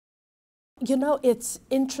You know, it's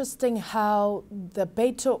interesting how the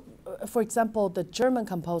Beethoven, for example, the German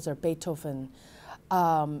composer Beethoven,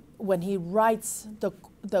 when he writes the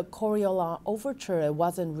Coriolan overture, it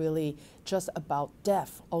wasn't really just about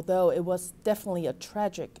death, although it was definitely a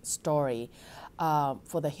tragic story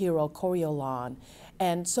for the hero Coriolan.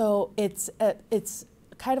 And so it's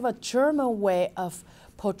kind of a German way of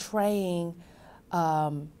portraying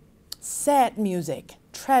sad music,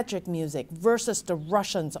 tragic music, versus the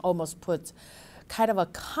Russians almost put kind of a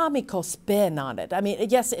comical spin on it. I mean,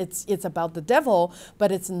 yes, it's about the devil,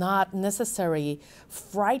 but it's not necessarily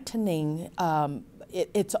frightening.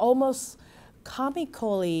 It's almost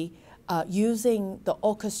comically using the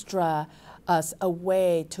orchestra as a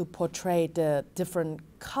way to portray the different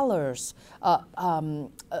colors of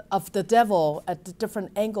the devil at the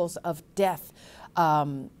different angles of death.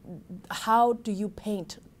 How do you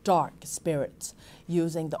paint dark spirits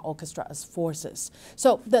using the orchestra as forces?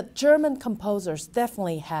 So the German composers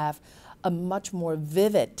definitely have a much more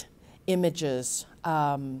vivid images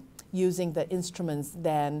using the instruments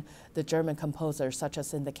than the German composers, such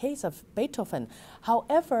as in the case of Beethoven.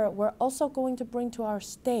 However, we're also going to bring to our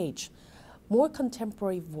stage more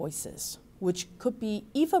contemporary voices, which could be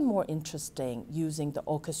even more interesting using the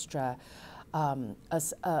orchestra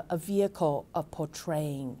as a vehicle of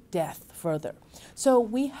portraying death further. So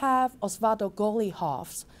we have Osvaldo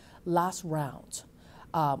Golijov's Last Round,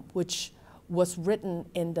 which was written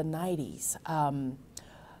in the 90s,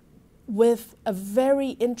 with a very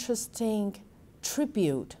interesting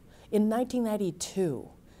tribute. In 1992,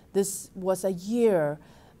 this was a year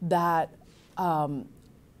that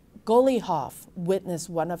Golijov witnessed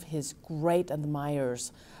one of his great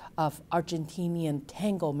admirers of Argentinian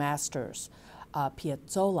tango masters,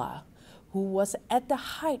 Piazzolla, who was at the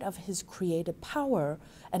height of his creative power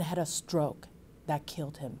and had a stroke that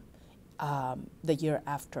killed him the year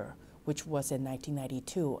after, which was in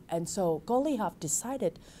 1992. And so Golijov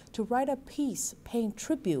decided to write a piece paying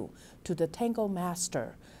tribute to the tango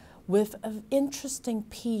master with an interesting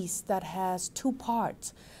piece that has two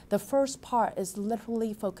parts. The first part is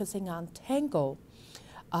literally focusing on tango,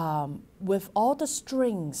 with all the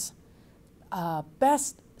strings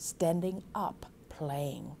best standing up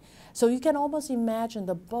playing. So you can almost imagine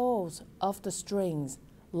the bows of the strings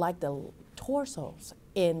like the torsos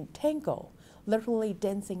in tango, literally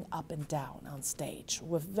dancing up and down on stage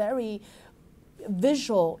with very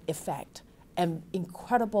visual effect and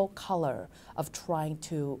incredible color of trying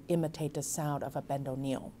to imitate the sound of a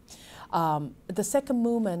bandoneon. The second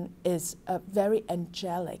movement is very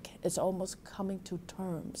angelic. It's almost coming to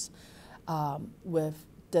terms with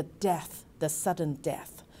the death, the sudden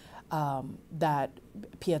death that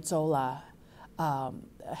Piazzolla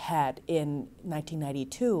had in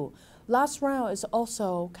 1992. Last Round is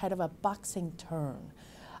also kind of a boxing term,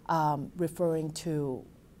 referring to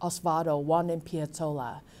Osvaldo wanting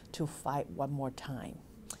Piazzolla to fight one more time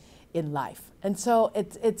in life. And so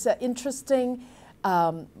it's an interesting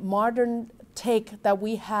modern take that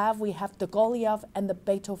we have. We have the Golijov and the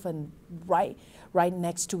Beethoven right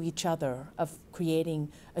next to each other, of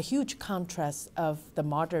creating a huge contrast of the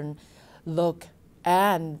modern look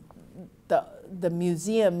and the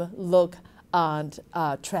museum look on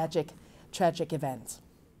tragic events.